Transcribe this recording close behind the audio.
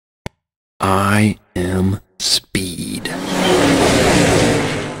I am speed.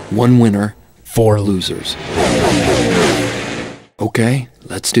 One winner, 4 losers. Okay,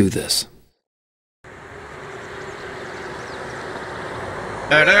 let's do this.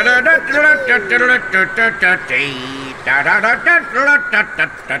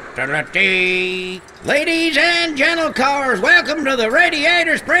 Ladies and gentlecars, welcome to the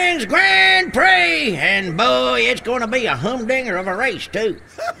Radiator Springs Grand Prix. And boy, it's going to be a humdinger of a race, too.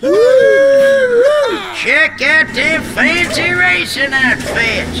 Check out them fancy racing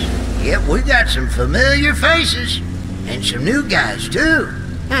outfits. Yep, we got some familiar faces. And some new guys, too.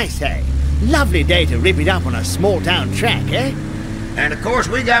 I say, lovely day to rip it up on a small-town track, eh? And of course,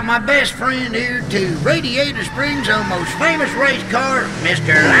 we got my best friend here too, Radiator Springs' most famous race car,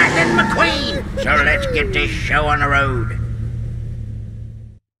 Mr. Lightning McQueen. So let's get this show on the road.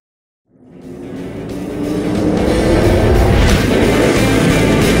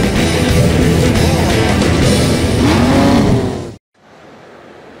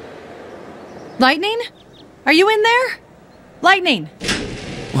 Lightning? Are you in there? Lightning!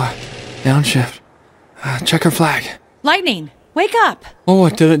 What? Downshift. Checker flag. Lightning, wake up! Oh,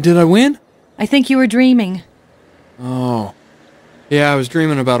 what? Did I win? I think you were dreaming. Oh. Yeah, I was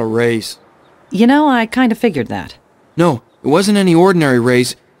dreaming about a race. You know, I kind of figured that. No, it wasn't any ordinary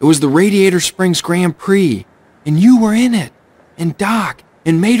race. It was the Radiator Springs Grand Prix. And you were in it. And Doc.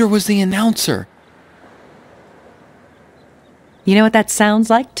 And Mater was the announcer. You know what that sounds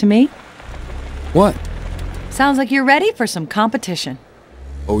like to me? What? Sounds like you're ready for some competition.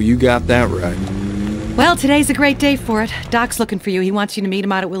 Oh, you got that right. Well, today's a great day for it. Doc's looking for you. He wants you to meet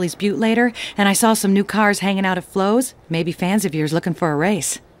him out at Willie's Butte later. And I saw some new cars hanging out at Flo's. Maybe fans of yours looking for a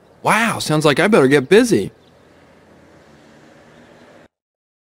race. Wow, sounds like I better get busy.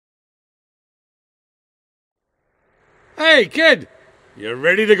 Hey, kid! You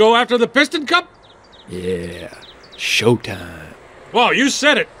ready to go after the Piston Cup? Yeah, showtime. Well, you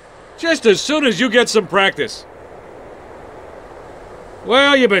said it. Just as soon as you get some practice.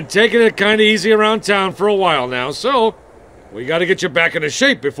 Well, you've been taking it kind of easy around town for a while now, so we got to get you back into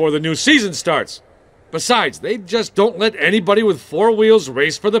shape before the new season starts. Besides, they just don't let anybody with 4 wheels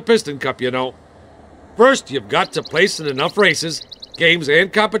race for the Piston Cup, you know. First, you've got to place in enough races, games,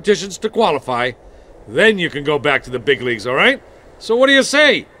 and competitions to qualify. Then you can go back to the big leagues, all right? So what do you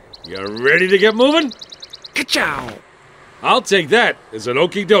say? You ready to get moving? Ka-chow! I'll take that as an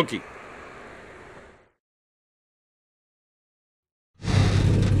okie dokie.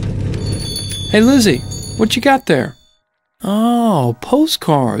 Hey, Lizzie, what you got there? Oh,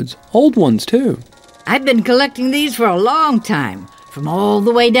 postcards. Old ones, too. I've been collecting these for a long time, from all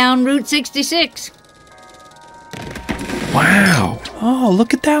the way down Route 66. Wow. Oh,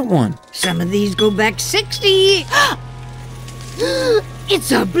 look at that one. Some of these go back 60.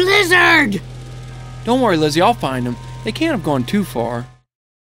 It's a blizzard! Don't worry, Lizzie, I'll find them. They can't have gone too far.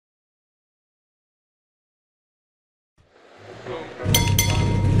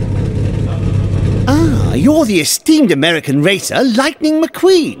 Ah, you're the esteemed American racer, Lightning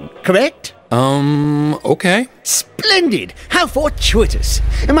McQueen, correct? Okay. Splendid! How fortuitous!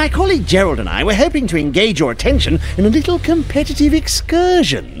 And my colleague Gerald and I were hoping to engage your attention in a little competitive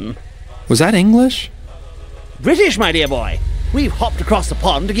excursion. Was that English? British, my dear boy. We've hopped across the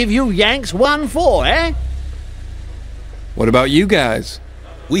pond to give you Yanks 1-4, eh? What about you guys?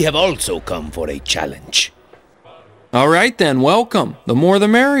 We have also come for a challenge. All right then, welcome. The more the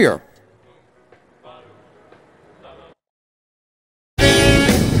merrier.